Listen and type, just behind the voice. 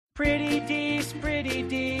Pretty Dees,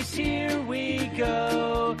 here we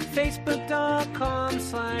go.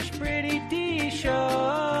 Facebook.com/Pretty Dees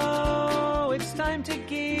Show. It's time to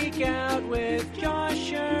geek out with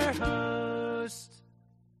Josh, your host.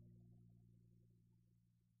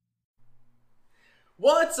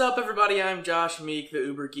 What's up, everybody? I'm Josh Meek, the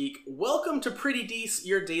Uber Geek. Welcome to Pretty Dees,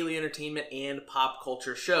 your daily entertainment and pop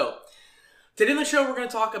culture show. Today on the show, we're going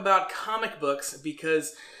to talk about comic books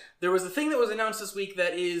because there was a thing that was announced this week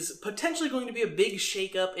that is potentially going to be a big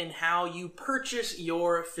shakeup in how you purchase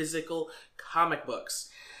your physical comic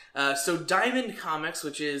books. So Diamond Comics,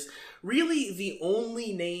 which is really the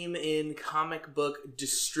only name in comic book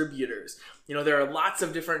distributors. You know, there are lots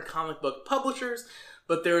of different comic book publishers,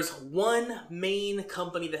 but there's one main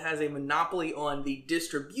company that has a monopoly on the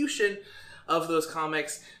distribution of those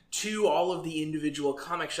comics to all of the individual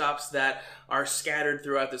comic shops that are scattered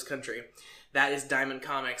throughout this country. That is Diamond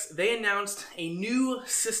Comics. They announced a new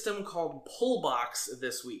system called Pullbox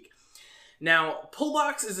this week. Now,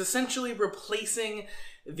 Pullbox is essentially replacing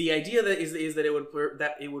the idea that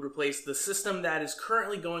it would replace the system that is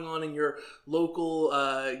currently going on in your local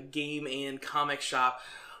game and comic shop,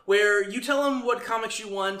 where you tell them what comics you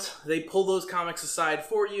want, they pull those comics aside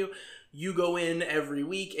for you. You go in every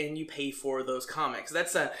week and you pay for those comics.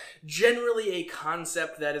 That's generally a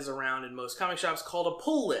concept that is around in most comic shops called a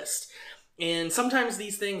pull list. And sometimes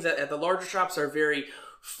these things at the larger shops are very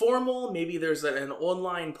formal. Maybe there's an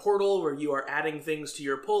online portal where you are adding things to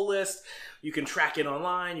your pull list. You can track it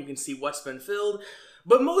online. You can see what's been filled.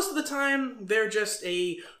 But most of the time, they're just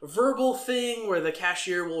a verbal thing where the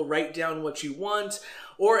cashier will write down what you want,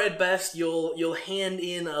 or at best, you'll hand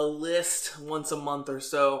in a list once a month or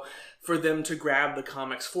so for them to grab the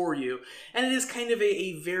comics for you. And it is kind of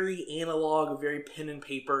a very analog, a very pen and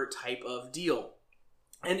paper type of deal.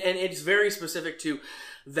 And it's very specific to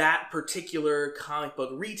that particular comic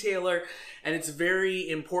book retailer, and it's very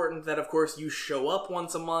important that, of course, you show up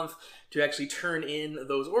once a month to actually turn in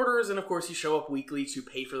those orders, and of course you show up weekly to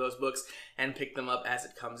pay for those books and pick them up as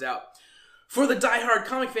it comes out. For the diehard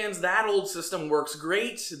comic fans, that old system works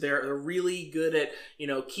great. They're really good at,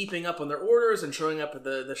 keeping up on their orders and showing up at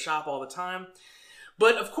the shop all the time.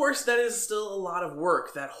 But of course, that is still a lot of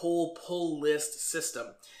work, that whole pull list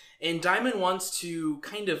system. And Diamond wants to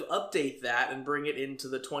kind of update that and bring it into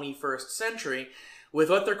the 21st century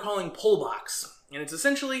with what they're calling Pullbox. And it's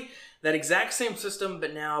essentially that exact same system,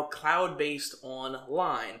 but now cloud-based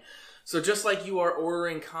online. So just like you are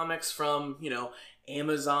ordering comics from,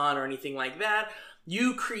 Amazon or anything like that,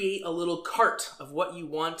 you create a little cart of what you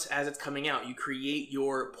want as it's coming out. You create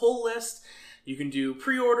your pull list. You can do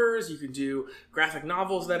pre-orders, you can do graphic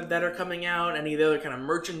novels that are coming out, any of the other kind of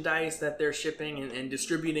merchandise that they're shipping and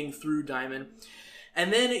distributing through Diamond.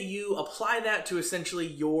 And then you apply that to essentially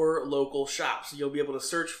your local shop. So you'll be able to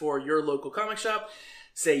search for your local comic shop,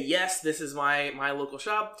 say, yes, this is my local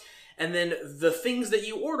shop, and then the things that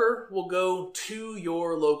you order will go to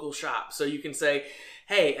your local shop. So you can say,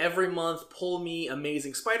 hey, every month pull me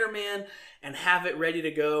Amazing Spider-Man and have it ready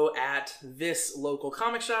to go at this local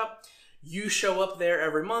comic shop. You show up there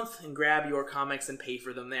every month and grab your comics and pay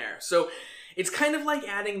for them there. So it's kind of like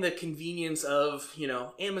adding the convenience of,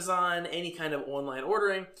 Amazon, any kind of online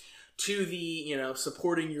ordering to the,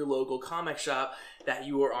 supporting your local comic shop that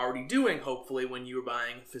you were already doing, hopefully, when you were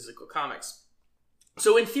buying physical comics.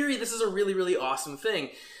 So in theory, this is a really, really awesome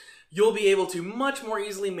thing. You'll be able to much more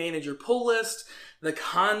easily manage your pull list. The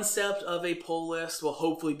concept of a pull list will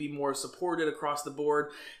hopefully be more supported across the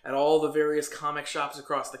board at all the various comic shops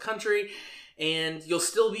across the country. And you'll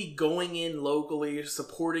still be going in locally,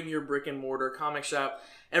 supporting your brick and mortar comic shop.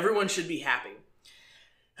 Everyone should be happy.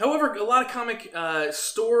 However, a lot of comic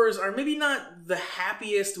stores are maybe not the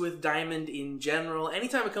happiest with Diamond in general.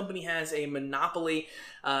 Anytime a company has a monopoly,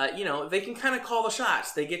 they can kind of call the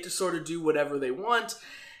shots. They get to sort of do whatever they want.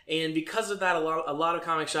 And because of that, a lot of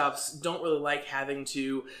comic shops don't really like having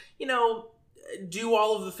to, do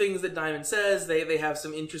all of the things that Diamond says. They have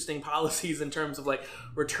some interesting policies in terms of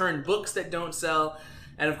return books that don't sell.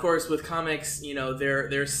 And of course, with comics,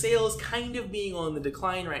 their sales kind of being on the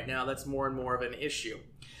decline right now, that's more and more of an issue.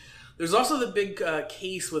 There's also the big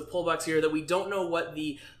case with Pullbox here that we don't know what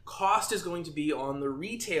the cost is going to be on the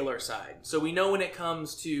retailer side. So we know when it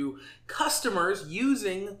comes to customers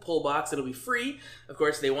using Pullbox, it'll be free. Of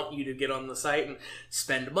course, they want you to get on the site and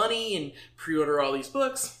spend money and pre-order all these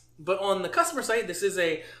books. But on the customer site, this is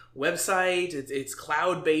a website, it's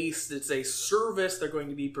cloud-based, it's a service they're going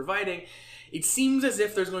to be providing. It seems as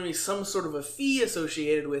if there's going to be some sort of a fee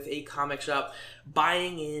associated with a comic shop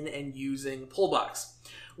buying in and using Pullbox.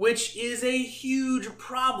 which is a huge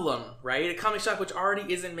problem, right? A comic shop which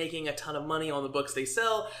already isn't making a ton of money on the books they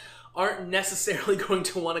sell aren't necessarily going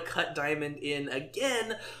to want to cut Diamond in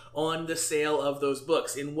again on the sale of those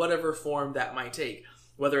books in whatever form that might take.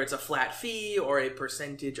 Whether it's a flat fee or a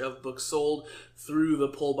percentage of books sold through the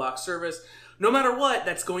pull box service, no matter what,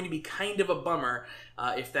 that's going to be kind of a bummer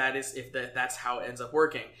if that's how it ends up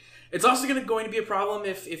working. It's also going to be a problem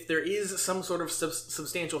if there is some sort of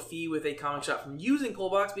substantial fee with a comic shop from using pull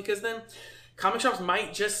box, because then comic shops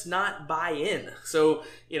might just not buy in. So,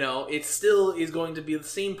 it still is going to be the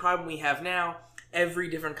same problem we have now. Every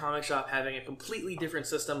different comic shop having a completely different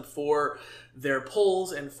system for their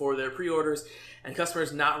pulls and for their pre-orders, and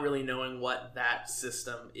customers not really knowing what that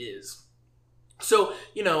system is. So,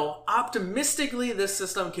 optimistically, this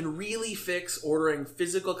system can really fix ordering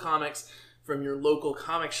physical comics from your local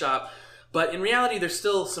comic shop. But in reality, there's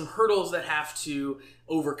still some hurdles that have to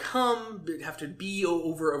be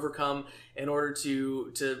overcome in order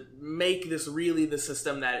to make this really the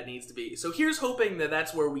system that it needs to be. So here's hoping that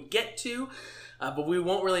that's where we get to, but we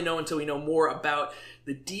won't really know until we know more about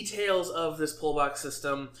the details of this pull box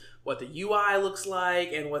system, what the UI looks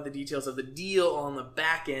like, and what the details of the deal on the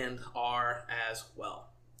back end are as well.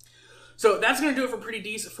 So that's going to do it for Pretty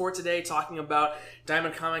Decent for today, talking about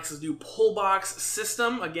Diamond Comics' new pull box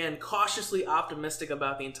system. Again, cautiously optimistic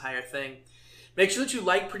about the entire thing. Make sure that you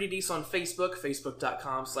like Pretty Decent on Facebook,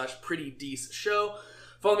 facebook.com/PrettyDecentShow.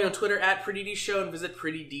 Follow me on Twitter @PrettyDecentShow and visit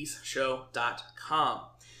PrettyDecentShow.com.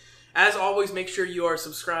 As always, make sure you are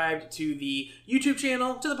subscribed to the YouTube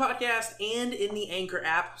channel, to the podcast, and in the Anchor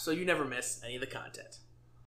app so you never miss any of the content.